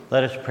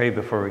Let us pray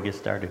before we get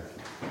started.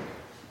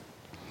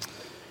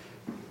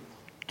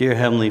 Dear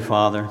Heavenly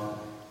Father,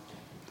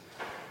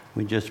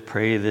 we just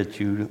pray that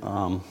you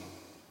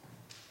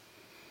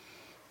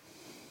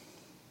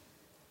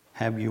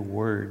have your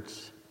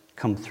words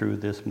come through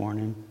this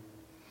morning.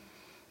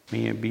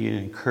 May it be an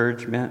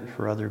encouragement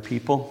for other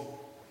people.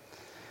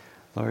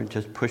 Lord,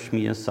 just push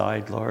me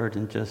aside, Lord,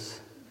 and just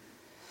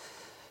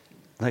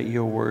let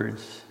your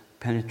words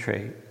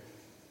penetrate.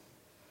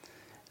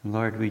 And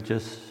Lord, we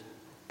just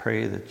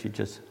pray that you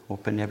just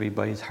open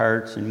everybody's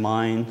hearts and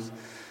minds,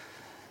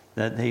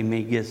 that they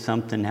may get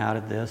something out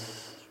of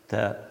this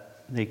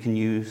that they can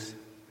use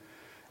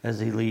as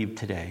they leave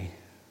today.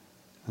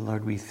 And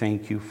Lord, we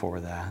thank you for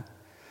that.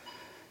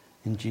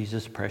 In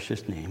Jesus'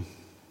 precious name,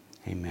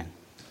 amen.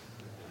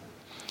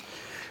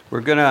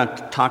 We're going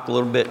to talk a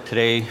little bit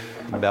today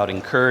about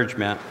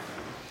encouragement.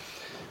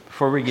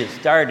 Before we get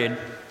started,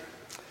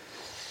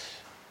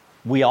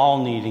 we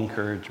all need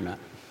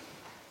encouragement.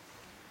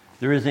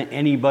 There isn't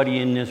anybody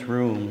in this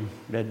room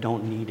that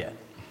don't need it.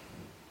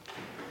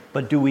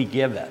 But do we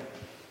give it?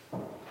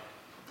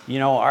 You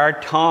know,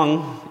 our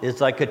tongue is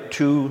like a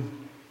two-sided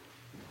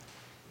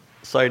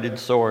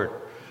sword,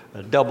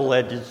 a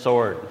double-edged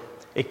sword.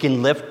 It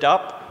can lift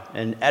up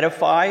and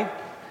edify,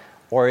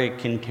 or it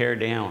can tear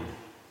down.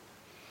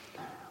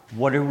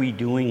 What are we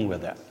doing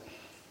with it?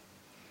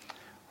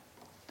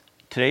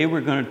 Today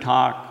we're going to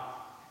talk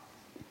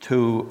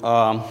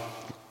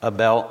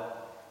about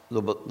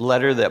the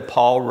letter that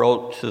Paul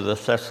wrote to the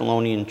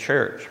Thessalonian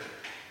church.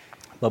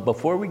 But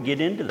before we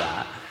get into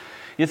that,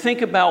 you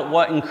think about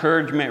what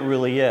encouragement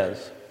really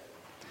is.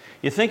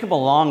 You think of a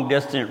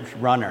long-distance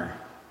runner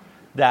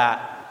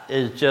that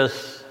is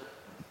just,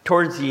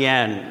 towards the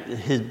end,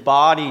 his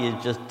body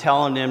is just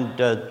telling him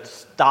to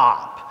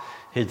stop.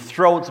 His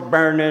throat's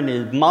burning,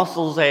 his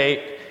muscles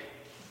ache,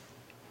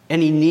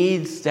 and he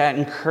needs that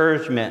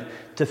encouragement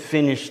to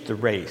finish the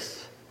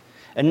race.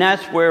 And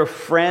that's where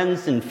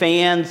friends and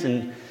fans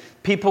and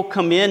people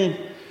come in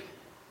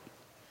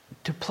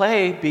to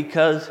play,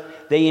 because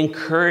they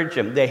encourage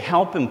him. They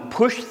help him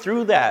push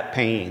through that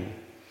pain.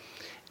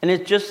 And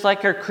it's just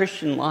like our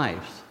Christian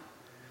lives.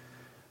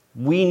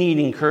 We need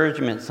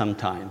encouragement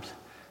sometimes.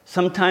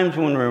 Sometimes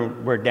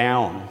when we're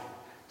down.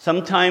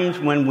 Sometimes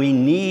when we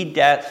need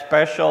that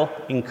special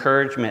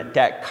encouragement,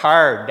 that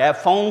card,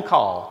 that phone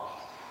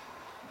call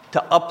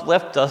to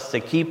uplift us, to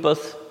keep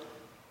us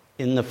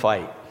in the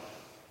fight.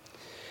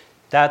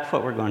 That's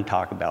what we're going to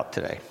talk about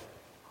today.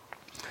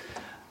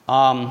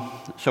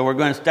 So we're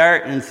going to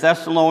start in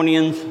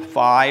Thessalonians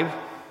 5,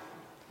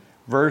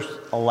 verse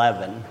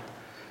 11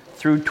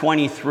 through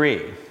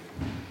 23.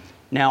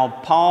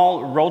 Now,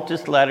 Paul wrote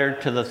this letter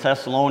to the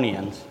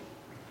Thessalonians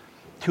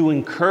to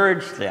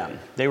encourage them.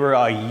 They were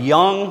a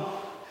young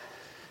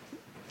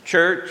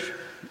church,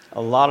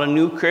 a lot of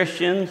new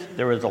Christians.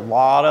 There was a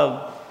lot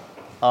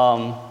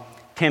of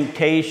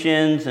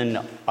temptations and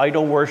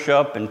idol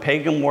worship and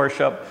pagan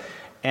worship.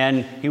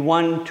 And he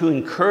wanted to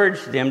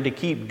encourage them to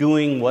keep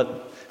doing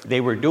what they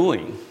were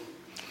doing.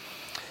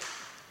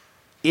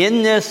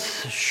 In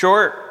this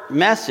short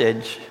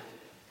message,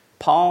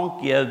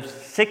 Paul gives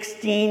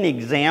 16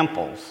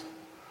 examples.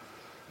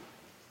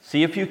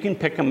 See if you can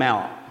pick them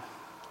out.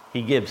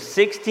 He gives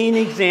 16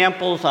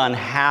 examples on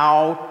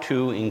how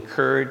to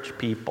encourage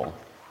people.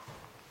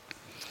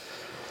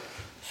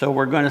 So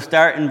we're going to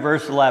start in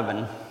verse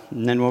 11,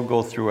 and then we'll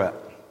go through it.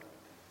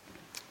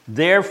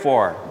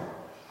 Therefore,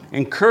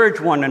 encourage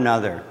one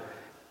another,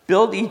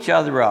 build each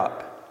other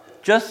up,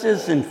 just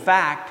as in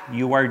fact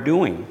you are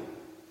doing.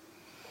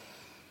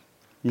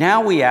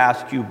 Now we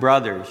ask you,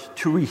 brothers,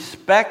 to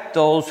respect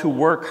those who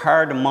work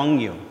hard among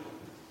you,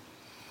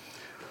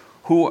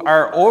 who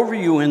are over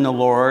you in the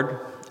Lord,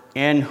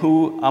 and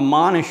who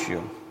admonish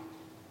you.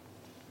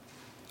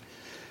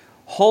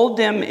 Hold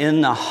them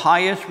in the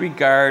highest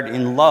regard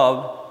in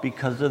love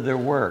because of their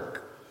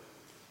work.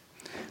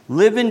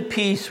 Live in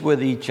peace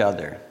with each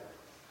other.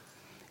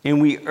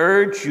 And we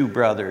urge you,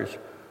 brothers,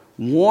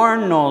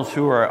 warn those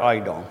who are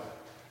idle,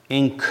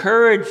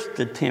 encourage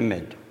the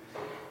timid,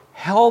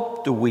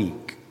 help the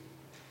weak.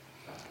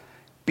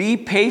 Be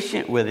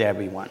patient with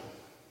everyone.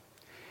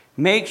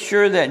 Make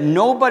sure that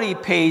nobody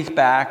pays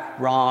back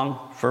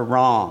wrong for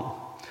wrong,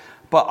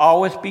 but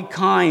always be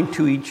kind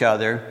to each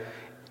other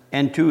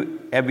and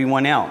to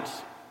everyone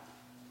else.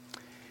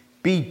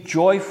 Be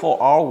joyful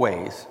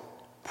always.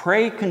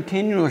 Pray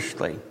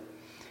continuously.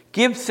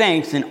 Give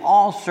thanks in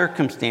all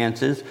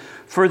circumstances,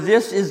 for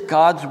this is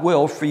God's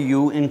will for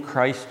you in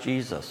Christ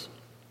Jesus.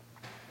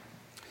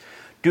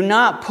 Do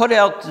not put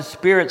out the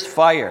Spirit's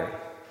fire.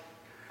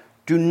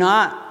 Do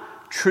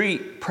not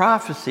treat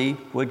prophecy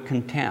with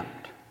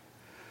contempt.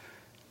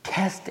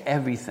 Test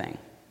everything.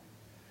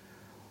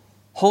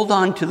 Hold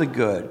on to the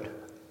good.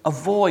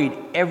 Avoid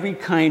every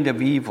kind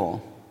of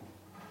evil.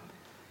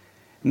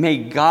 May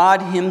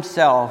God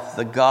himself,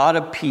 the God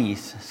of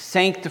peace,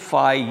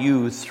 sanctify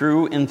you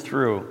through and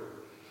through.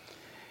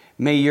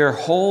 May your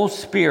whole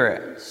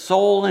spirit,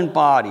 soul, and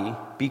body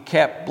be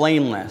kept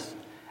blameless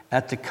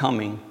at the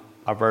coming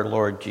of our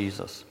Lord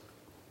Jesus.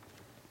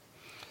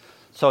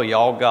 So you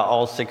all got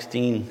all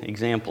 16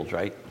 examples,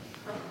 right?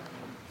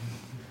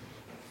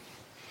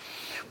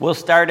 We'll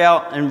start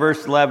out in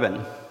verse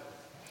 11.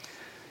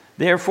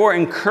 Therefore,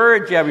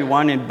 encourage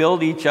everyone and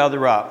build each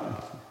other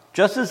up,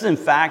 just as in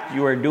fact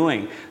you are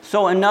doing.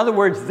 So in other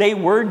words, they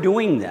were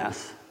doing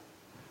this,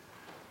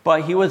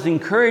 but he was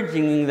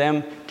encouraging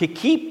them to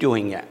keep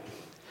doing it.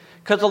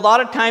 Because a lot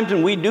of times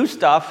when we do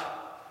stuff,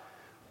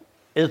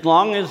 as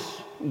long as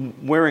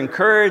we're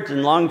encouraged,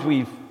 as long as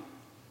we've,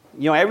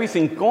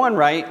 everything's going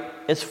right,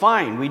 it's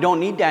fine. We don't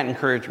need that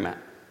encouragement.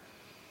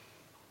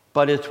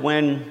 But it's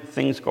when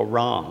things go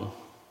wrong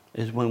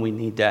is when we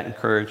need that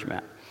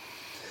encouragement.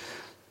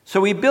 So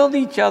we build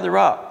each other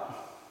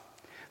up.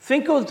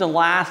 Think of the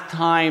last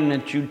time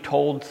that you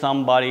told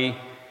somebody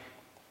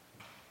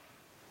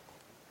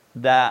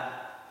that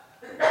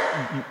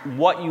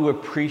what you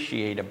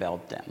appreciate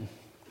about them.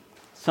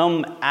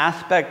 Some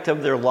aspect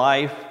of their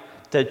life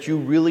that you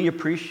really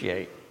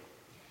appreciate.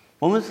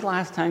 When was the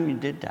last time you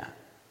did that?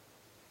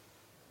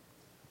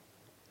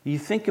 You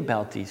think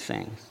about these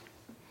things.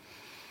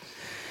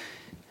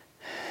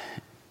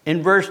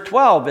 In verse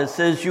 12, it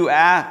says, we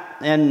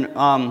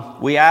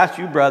ask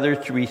you,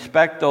 brothers, to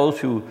respect those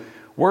who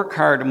work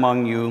hard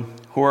among you,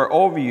 who are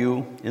over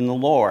you in the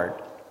Lord.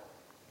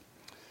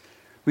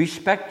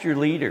 Respect your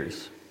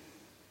leaders.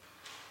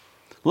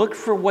 Look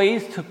for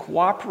ways to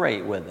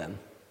cooperate with them.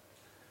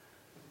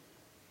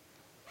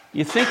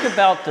 You think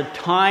about the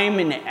time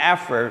and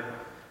effort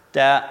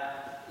that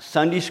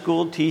Sunday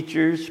school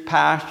teachers,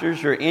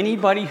 pastors, or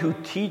anybody who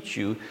teach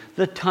you,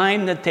 the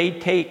time that they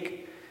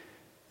take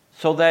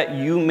so that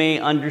you may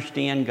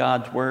understand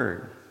God's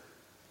word.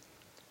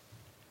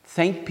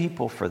 Thank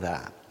people for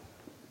that.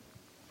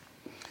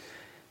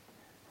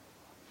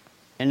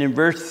 And in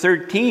verse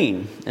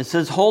 13, it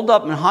says, hold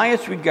up in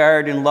highest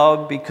regard and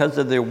love because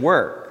of their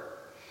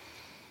work.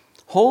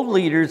 Hold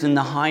leaders in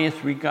the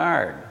highest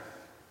regard.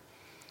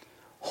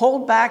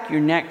 Hold back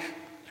your next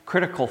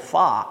critical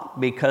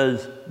thought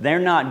because they're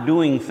not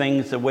doing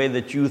things the way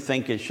that you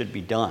think it should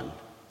be done.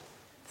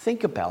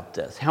 Think about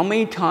this. How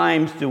many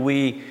times do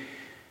we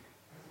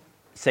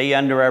say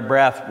under our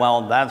breath,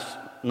 well, that's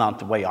not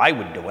the way I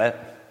would do it?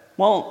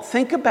 Well,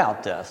 think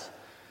about this.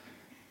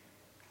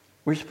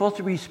 We're supposed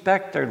to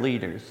respect our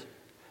leaders.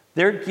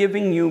 They're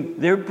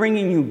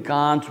bringing you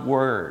God's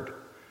word.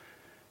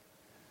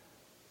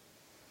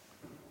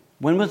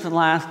 When was the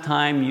last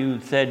time you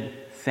said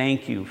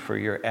thank you for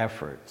your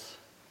efforts?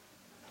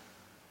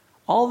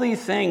 All these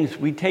things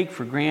we take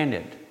for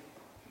granted.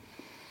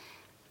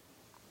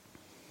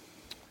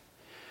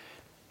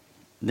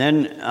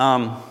 Then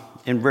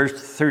in verse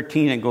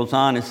 13 it goes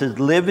on, it says,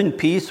 live in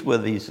peace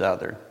with each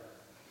other.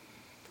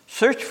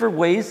 Search for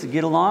ways to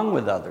get along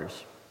with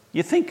others.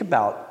 You think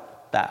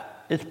about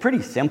that. It's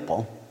pretty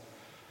simple.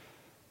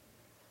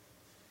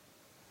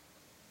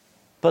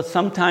 But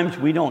sometimes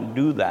we don't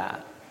do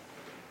that.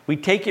 We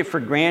take it for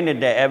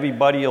granted that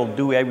everybody will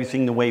do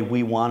everything the way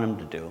we want them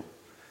to do.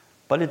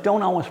 But it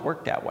don't always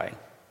work that way.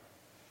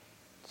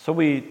 So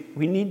we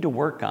need to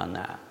work on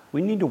that.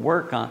 We need to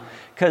work on,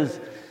 because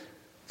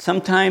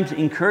sometimes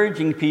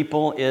encouraging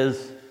people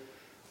is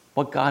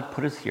what God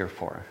put us here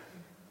for.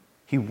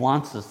 He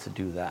wants us to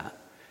do that.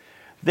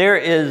 There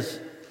is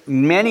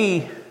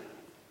many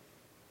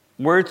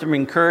words of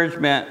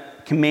encouragement,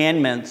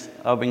 commandments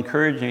of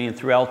encouraging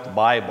throughout the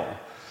Bible.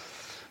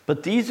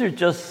 But these are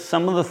just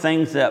some of the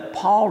things that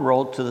Paul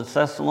wrote to the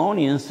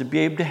Thessalonians to be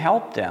able to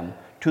help them,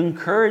 to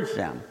encourage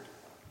them.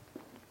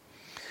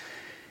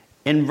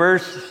 In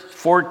verse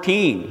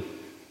 14,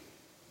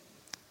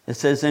 it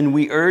says, and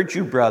we urge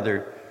you,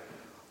 brother,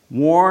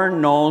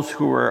 warn those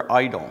who are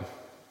idle.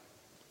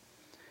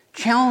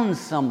 Challenge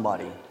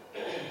somebody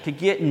to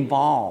get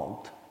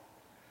involved.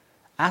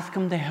 Ask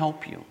them to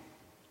help you.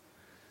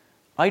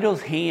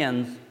 Idle's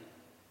hands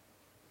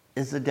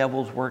is the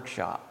devil's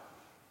workshop.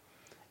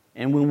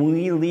 And when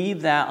we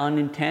leave that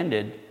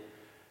unintended,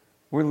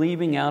 we're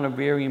leaving out a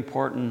very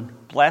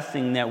important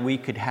blessing that we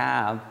could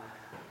have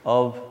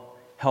of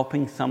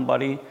helping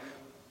somebody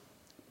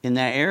in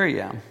that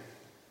area.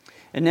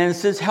 And then it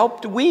says,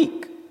 help the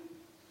weak.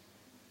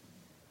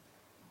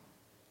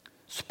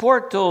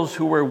 Support those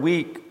who are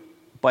weak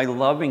by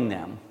loving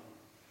them.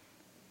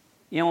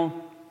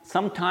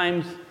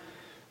 Sometimes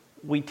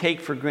we take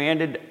for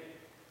granted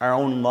our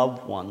own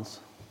loved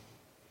ones,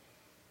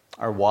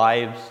 our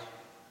wives,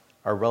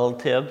 our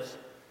relatives.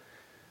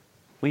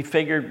 We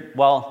figured,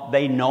 well,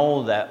 they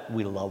know that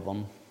we love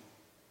them.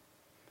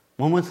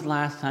 When was the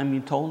last time you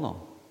told them?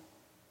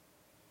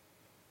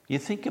 You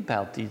think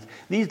about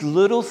these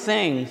little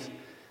things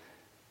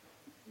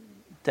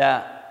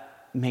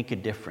that make a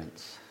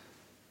difference.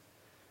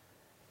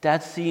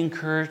 That's the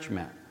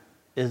encouragement,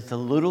 is the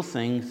little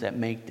things that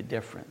make the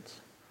difference.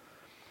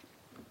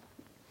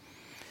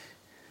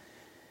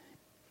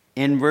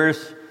 In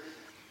verse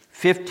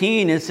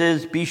 15, it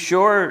says, be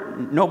sure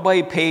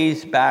nobody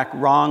pays back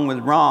wrong with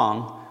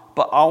wrong,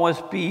 but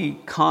always be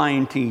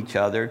kind to each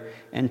other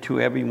and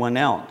to everyone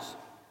else.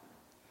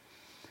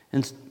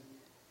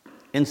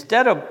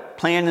 Instead of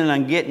planning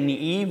on getting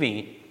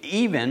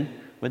even,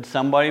 with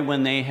somebody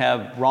when they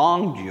have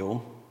wronged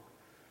you,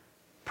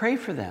 pray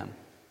for them.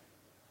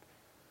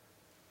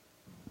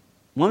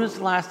 When was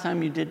the last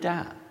time you did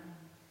that?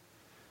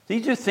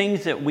 These are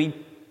things that we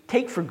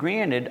take for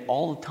granted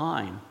all the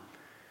time,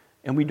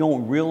 and we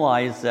don't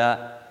realize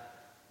that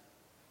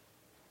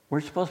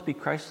we're supposed to be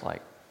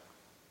Christ-like.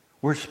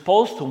 We're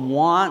supposed to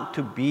want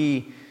to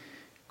be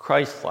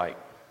Christ-like.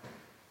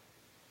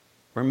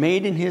 We're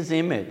made in His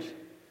image,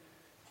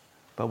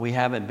 but we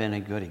haven't been a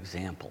good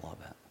example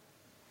of it.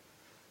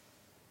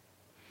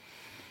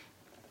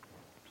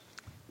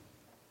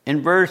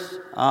 In verse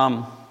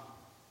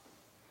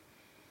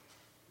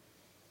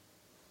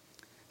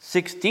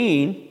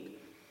 16,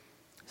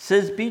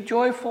 says, be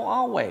joyful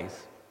always.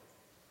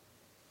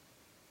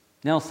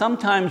 Now,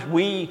 sometimes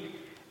we,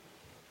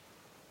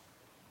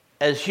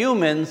 as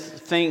humans,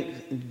 think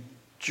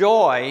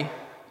joy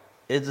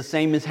is the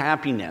same as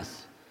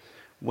happiness.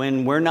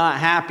 When we're not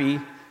happy,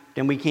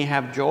 then we can't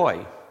have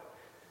joy.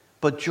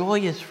 But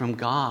joy is from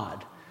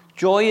God.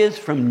 Joy is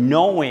from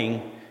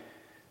knowing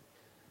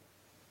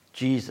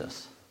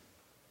Jesus.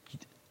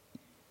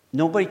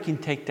 Nobody can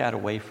take that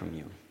away from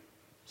you.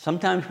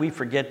 Sometimes we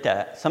forget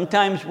that.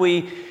 Sometimes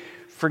we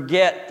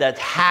forget that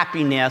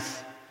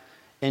happiness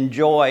and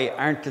joy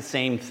aren't the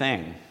same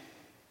thing.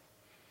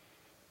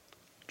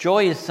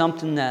 Joy is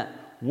something that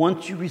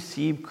once you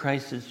receive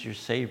Christ as your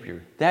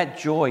Savior, that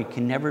joy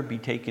can never be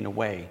taken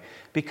away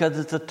because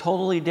it's a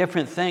totally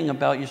different thing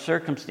about your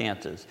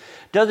circumstances.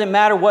 Doesn't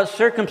matter what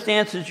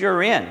circumstances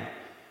you're in,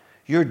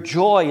 your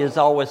joy is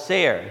always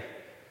there.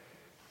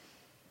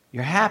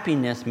 Your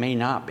happiness may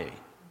not be.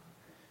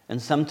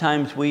 And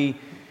sometimes we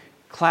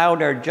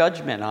cloud our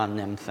judgment on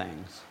them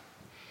things.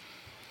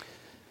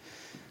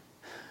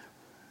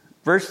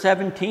 Verse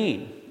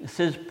 17, it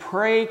says,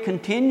 pray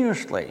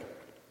continuously.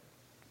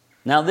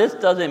 Now, this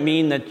doesn't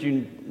mean that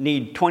you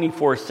need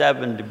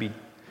 24/7 to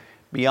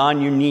be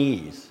on your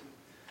knees.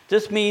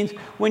 This means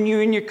when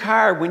you're in your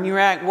car, when you're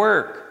at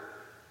work,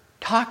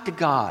 talk to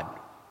God.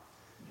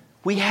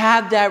 We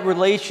have that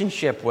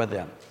relationship with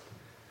Him.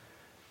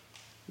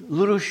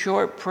 Little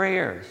short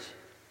prayers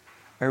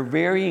are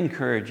very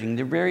encouraging.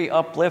 They're very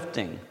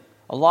uplifting.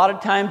 A lot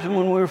of times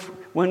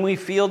when we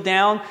feel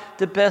down,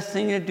 the best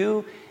thing to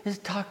do is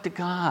talk to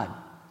God.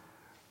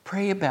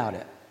 Pray about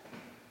it.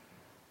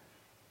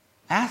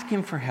 Ask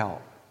Him for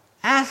help.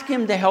 Ask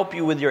Him to help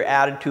you with your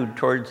attitude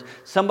towards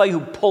somebody who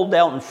pulled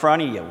out in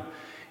front of you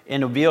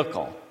in a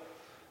vehicle.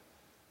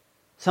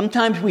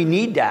 Sometimes we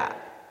need that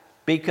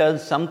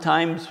because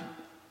sometimes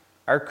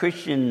our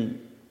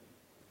Christian,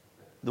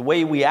 the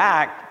way we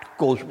act,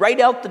 goes right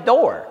out the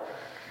door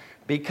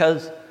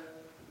because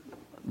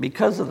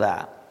of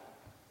that.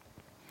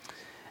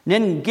 And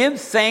then give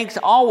thanks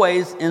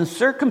always in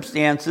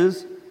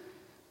circumstances,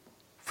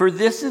 for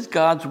this is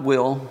God's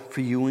will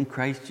for you in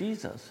Christ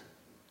Jesus.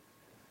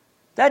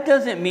 That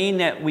doesn't mean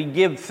that we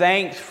give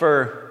thanks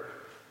for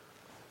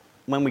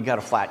when we got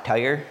a flat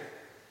tire.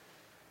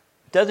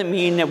 It doesn't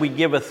mean that we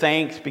give a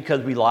thanks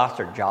because we lost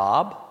our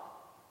job.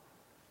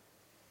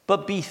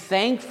 But be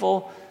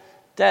thankful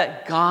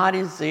that God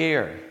is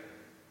there.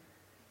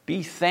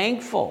 Be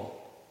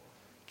thankful.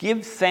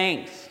 Give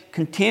thanks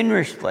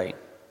continuously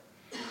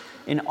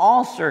in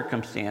all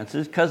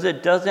circumstances, because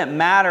it doesn't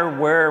matter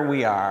where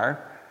we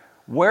are,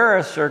 where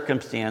our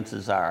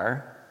circumstances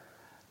are.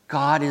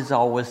 God is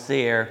always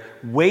there,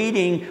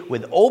 waiting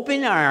with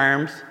open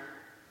arms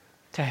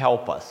to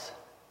help us.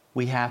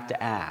 We have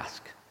to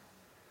ask.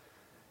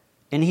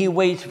 And He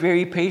waits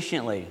very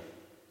patiently,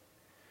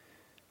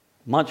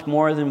 much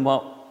more than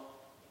what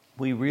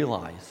we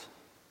realize.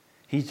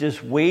 He's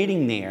just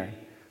waiting there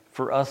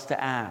for us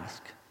to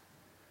ask.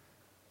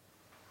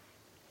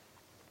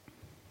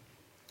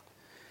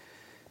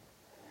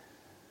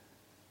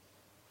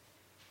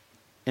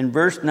 In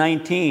verse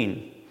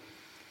 19,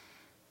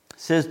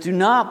 says, do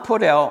not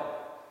put out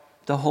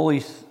the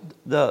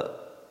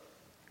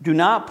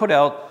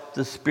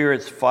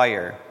Spirit's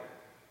fire.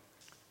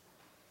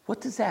 What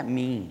does that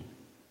mean?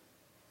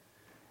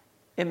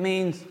 It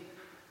means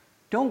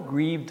don't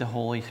grieve the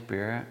Holy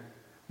Spirit.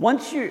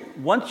 Once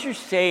you're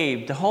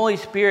saved, the Holy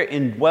Spirit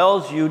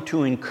indwells you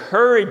to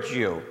encourage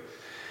you.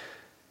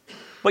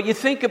 But you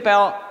think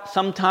about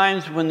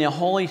sometimes when the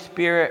Holy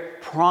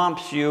Spirit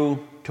prompts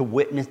you to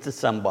witness to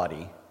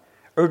somebody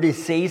or to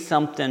say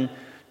something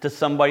to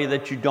somebody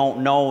that you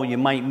don't know, you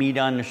might meet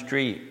on the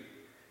street.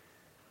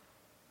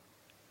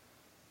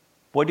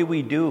 What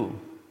do?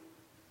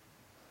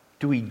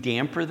 Do we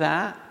damper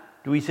that?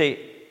 Do we say,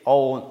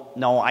 oh,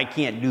 no, I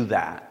can't do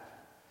that?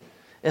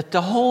 If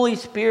the Holy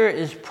Spirit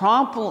is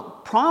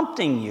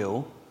prompting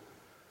you,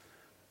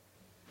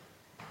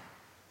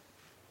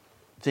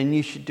 then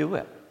you should do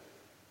it.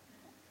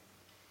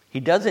 He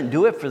doesn't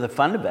do it for the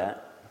fun of it.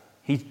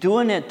 He's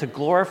doing it to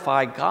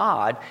glorify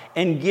God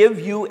and give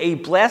you a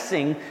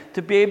blessing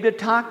to be able to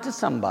talk to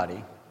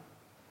somebody.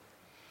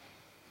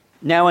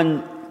 Now,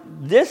 in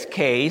this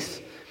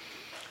case,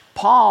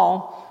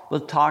 Paul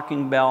was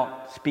talking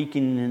about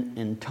speaking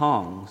in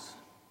tongues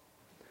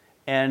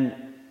and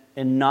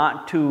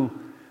not to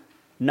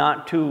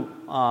not to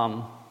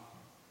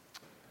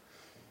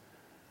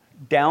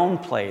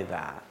downplay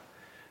that.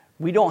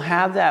 We don't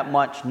have that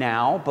much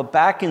now, but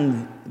back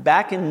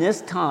in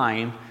this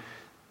time,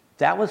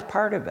 that was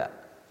part of it.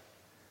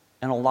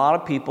 And a lot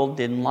of people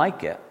didn't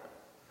like it.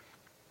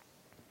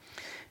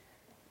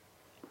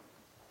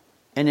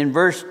 And in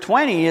verse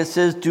 20, it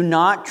says, do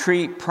not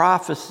treat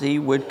prophecy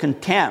with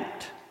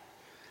contempt.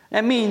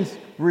 That means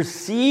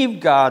receive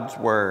God's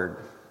word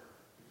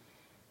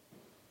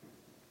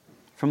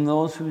from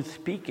those who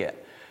speak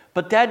it.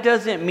 But that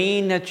doesn't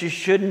mean that you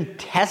shouldn't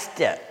test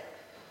it.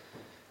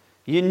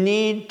 You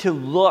need to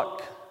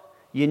look.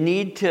 You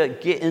need to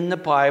get in the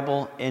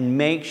Bible and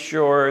make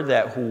sure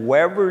that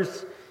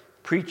whoever's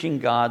preaching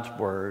God's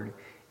word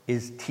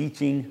is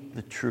teaching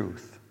the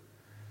truth.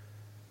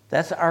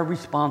 That's our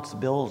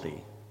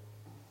responsibility.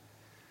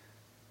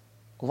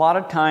 A lot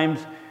of times,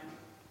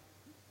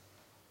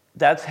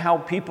 that's how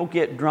people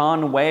get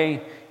drawn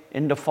away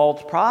into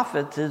false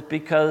prophets, is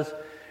because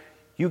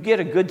you get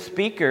a good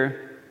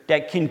speaker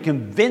that can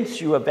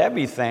convince you of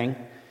everything.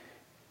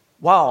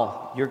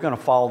 Well, you're going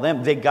to follow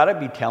them. They got to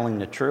be telling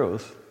the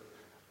truth.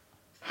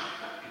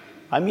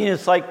 I mean,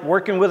 it's like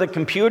working with a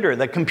computer.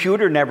 The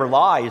computer never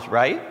lies,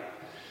 right?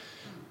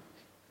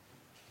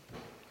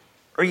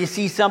 Or you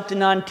see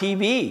something on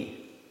TV.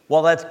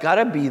 Well, that's got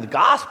to be the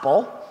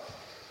gospel.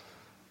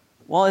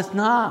 Well, it's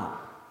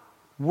not.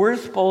 We're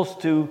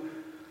supposed to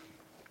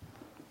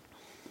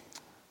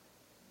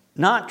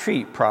not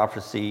treat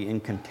prophecy in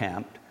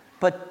contempt,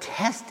 but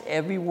test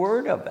every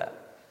word of it.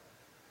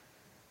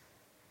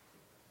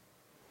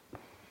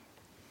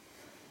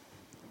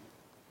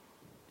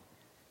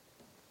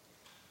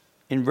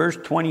 In verse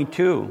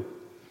 22,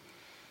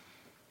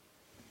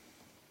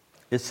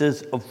 it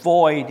says,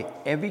 avoid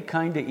every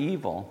kind of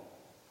evil.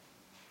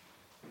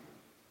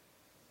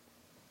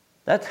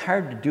 That's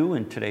hard to do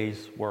in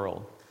today's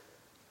world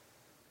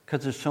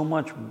because there's so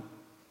much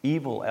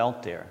evil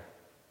out there.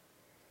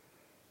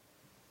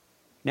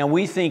 Now,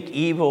 we think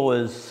evil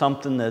is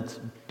something that's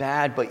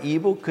bad, but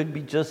evil could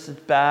be just as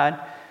bad.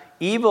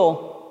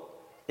 Evil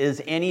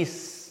is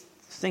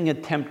anything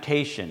of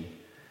temptation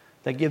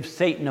that gives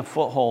Satan a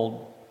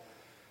foothold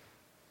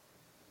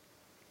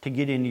to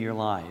get into your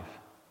life.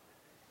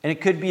 And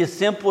it could be as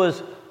simple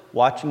as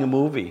watching a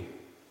movie,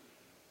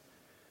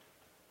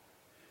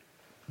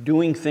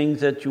 doing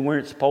things that you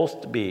weren't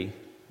supposed to be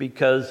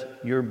because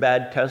your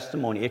bad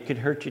testimony. It could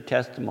hurt your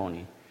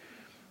testimony.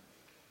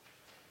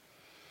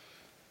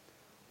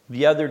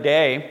 The other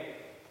day,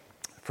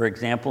 for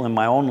example, in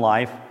my own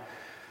life,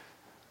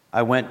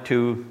 I went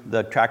to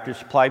the Tractor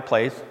Supply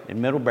place in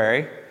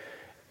Middlebury,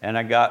 and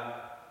I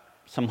got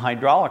some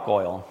hydraulic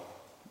oil.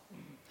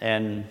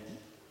 And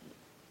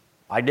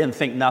I didn't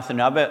think nothing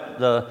of it.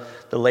 The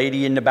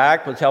lady in the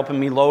back was helping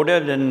me load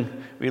it,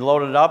 and we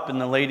loaded it up, and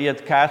the lady at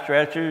the cash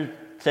register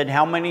said,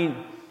 how many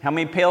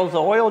pails of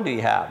oil do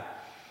you have?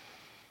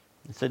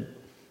 I said,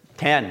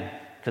 10,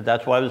 because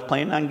that's what I was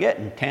planning on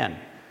getting, 10.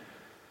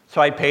 So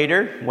I paid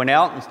her, went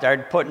out and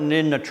started putting it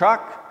in the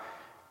truck.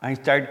 I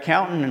started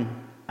counting,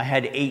 and I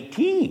had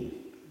 18.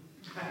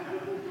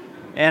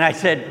 And I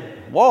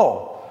said,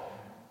 whoa.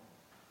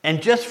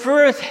 And just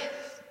for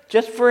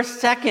a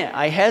second,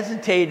 I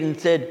hesitated and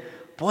said,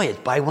 boy, it's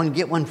buy one,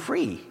 get one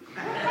free.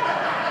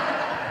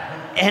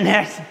 And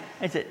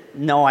I said,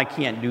 no, I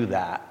can't do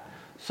that.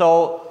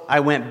 So I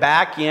went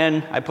back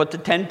in, I put the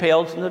 10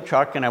 pails in the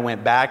truck, and I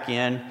went back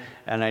in,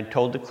 and I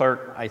told the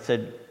clerk, I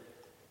said,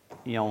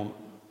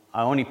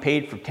 I only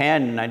paid for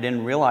 10, and I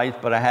didn't realize,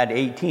 but I had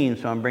 18,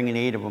 so I'm bringing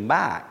 8 of them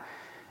back.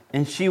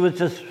 And she was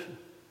just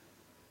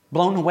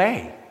blown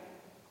away.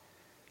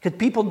 Because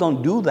people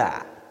don't do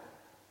that.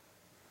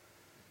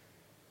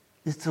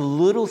 It's the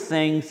little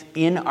things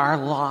in our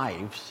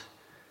lives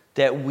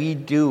that we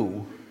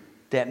do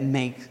that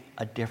make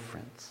a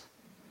difference.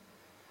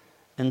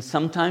 And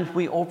sometimes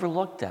we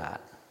overlook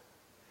that.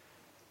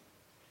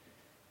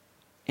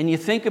 And you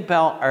think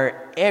about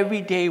our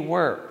everyday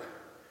work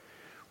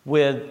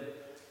with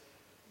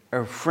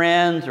our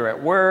friends or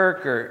at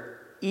work or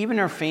even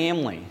our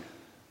family.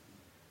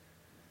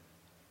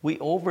 We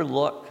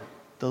overlook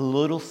the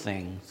little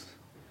things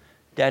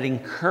that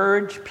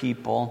encourage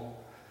people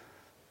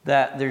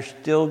that there's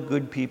still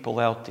good people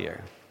out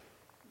there.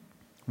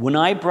 When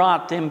I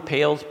brought them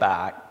pails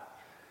back,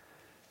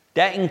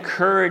 that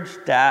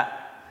encouraged that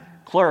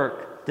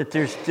clerk that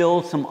there's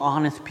still some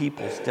honest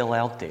people still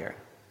out there.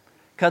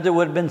 Because it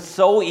would have been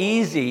so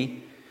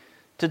easy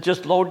to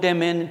just load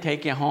them in and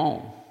take it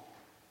home.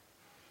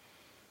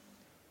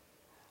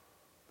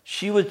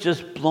 She was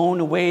just blown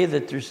away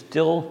that there's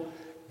still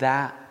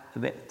that.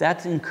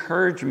 That's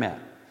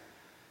encouragement.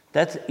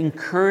 That's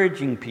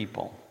encouraging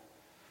people.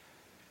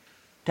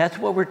 That's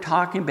what we're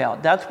talking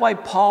about. That's why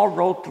Paul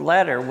wrote the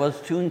letter, was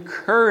to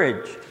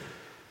encourage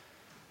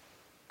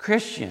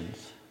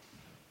Christians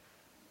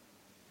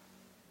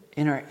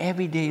in our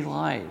everyday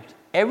lives.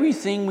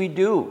 Everything we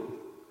do,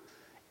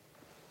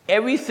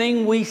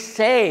 everything we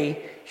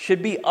say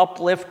should be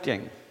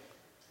uplifting.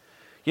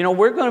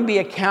 We're going to be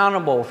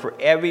accountable for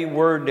every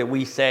word that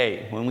we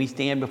say when we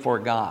stand before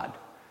God.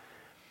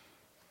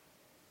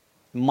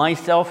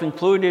 myself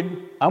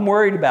included, I'm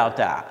worried about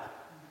that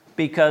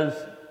because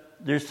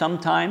there's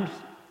sometimes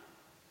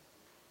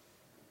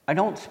I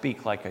don't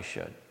speak like I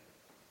should.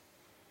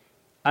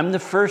 I'm the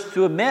first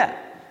to admit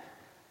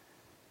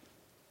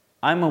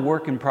I'm a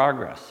work in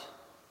progress.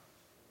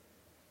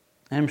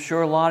 And I'm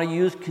sure a lot of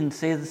you can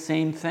say the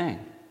same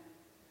thing.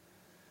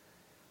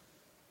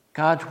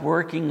 God's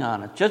working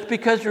on it. Just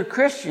because we're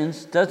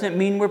Christians doesn't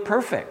mean we're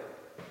perfect.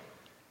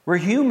 We're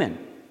human.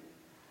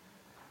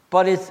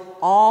 But it's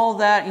all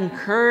that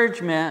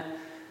encouragement,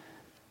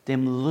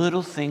 them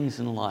little things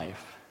in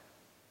life,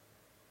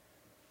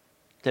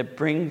 that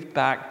brings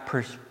back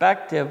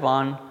perspective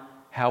on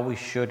how we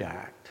should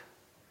act.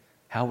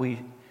 If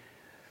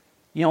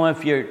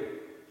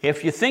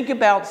you think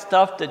about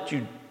stuff that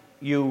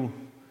you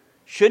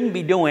shouldn't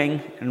be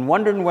doing and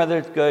wondering whether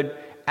it's good,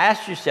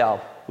 ask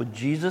yourself, would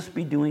Jesus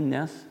be doing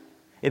this?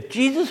 If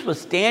Jesus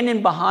was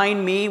standing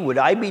behind me, would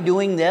I be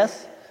doing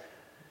this?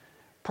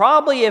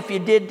 Probably if you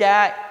did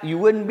that, you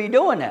wouldn't be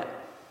doing it.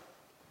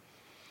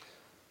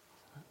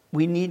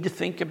 We need to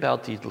think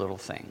about these little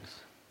things.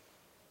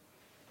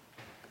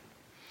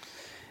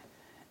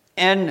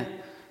 And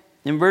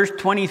in verse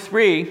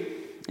 23,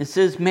 it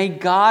says, may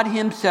God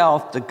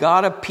himself, the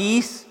God of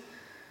peace,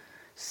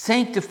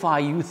 sanctify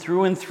you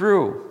through and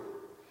through.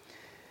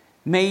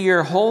 May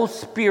your whole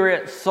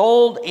spirit,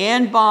 soul,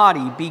 and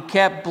body be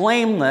kept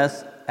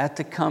blameless at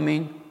the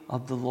coming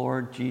of the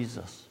Lord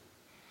Jesus.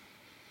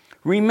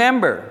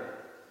 Remember,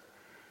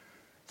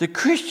 the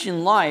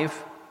Christian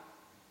life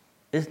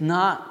is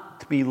not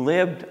to be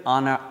lived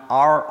on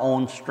our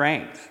own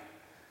strength.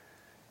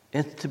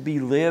 It's to be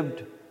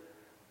lived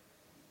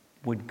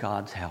with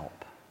God's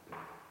help.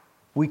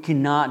 We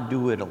cannot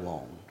do it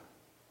alone.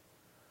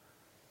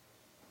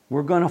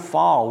 We're going to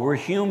fall. We're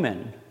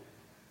human.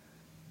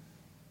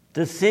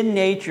 The sin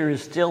nature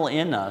is still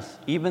in us,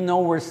 even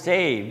though we're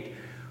saved.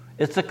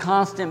 It's a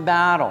constant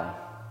battle.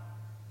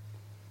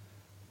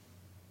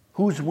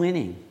 Who's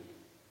winning?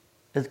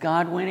 Is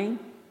God winning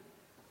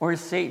or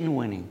is Satan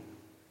winning?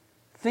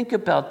 Think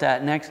about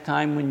that next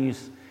time when you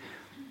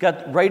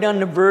got right on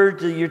the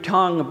verge of your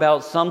tongue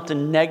about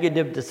something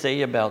negative to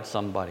say about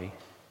somebody.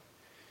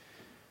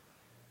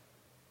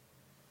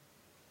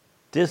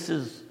 This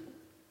is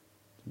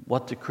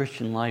what the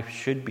Christian life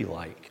should be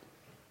like.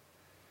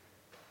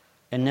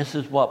 And this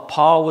is what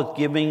Paul was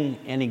giving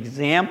in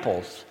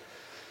examples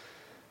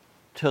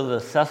to the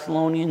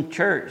Thessalonian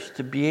church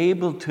to be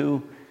able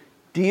to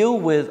deal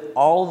with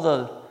all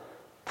the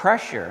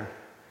pressure.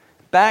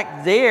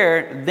 Back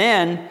there,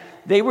 then,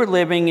 they were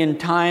living in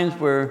times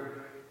where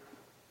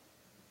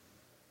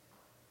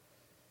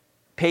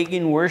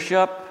pagan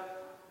worship,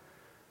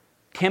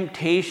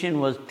 temptation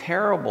was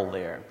terrible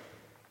there.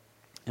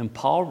 And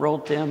Paul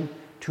wrote them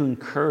to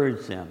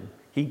encourage them.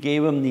 He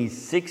gave them these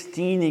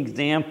 16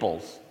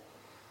 examples.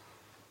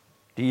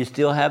 Do you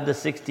still have the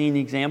 16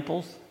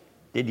 examples?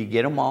 Did you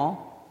get them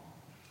all?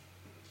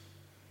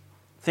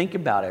 Think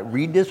about it.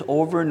 Read this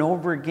over and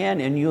over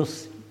again, and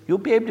you'll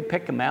be able to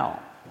pick them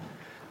out.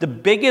 The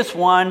biggest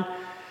one,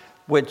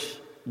 which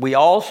we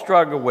all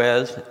struggle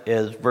with,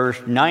 is verse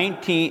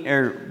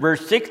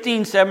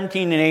 16,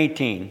 17, and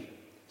 18. It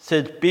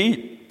says,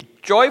 "Be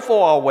joyful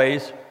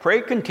always,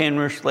 pray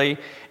continuously,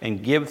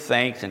 and give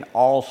thanks in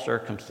all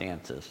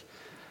circumstances,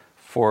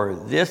 for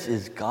this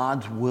is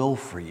God's will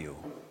for you."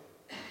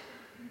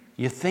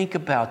 You think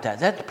about that.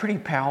 That's pretty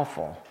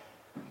powerful.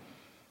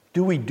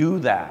 Do we do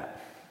that?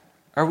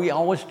 Are we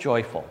always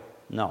joyful?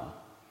 No.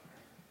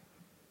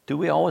 Do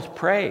we always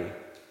pray?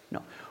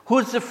 No.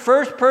 Who's the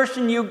first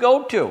person you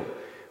go to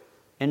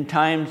in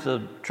times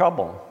of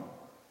trouble?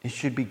 It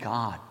should be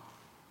God.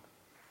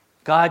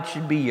 God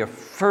should be your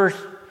first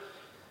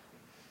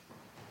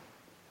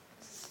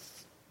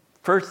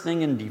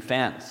thing in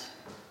defense.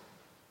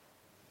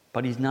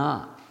 But he's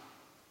not.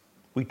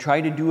 We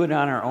try to do it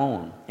on our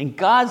own. And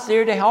God's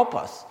there to help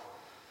us.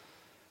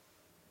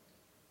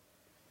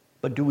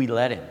 But do we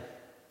let him?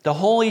 The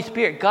Holy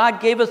Spirit. God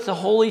gave us the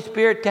Holy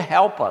Spirit to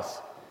help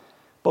us.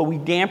 But we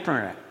dampen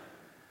it.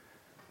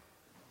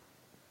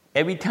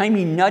 Every time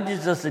he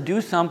nudges us to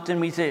do something,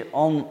 we say,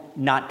 "Oh,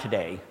 not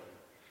today."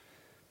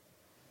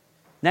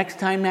 Next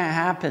time that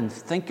happens,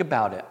 think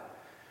about it.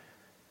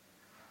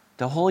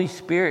 The Holy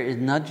Spirit is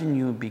nudging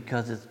you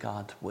because it's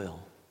God's will.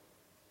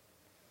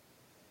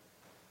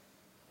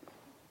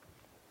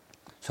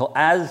 So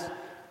as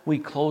we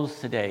close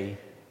today,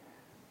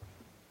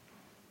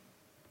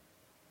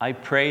 I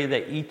pray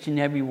that each and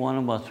every one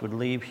of us would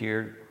leave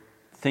here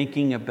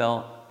thinking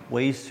about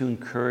ways to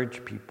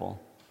encourage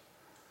people.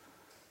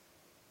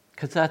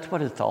 Because that's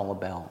what it's all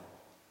about.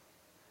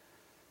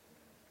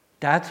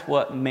 That's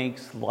what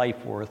makes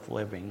life worth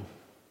living.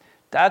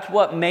 That's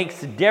what makes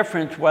the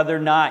difference whether or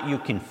not you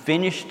can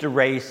finish the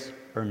race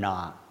or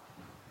not.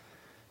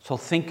 So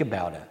think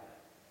about it.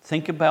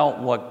 Think about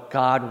what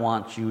God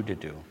wants you to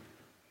do.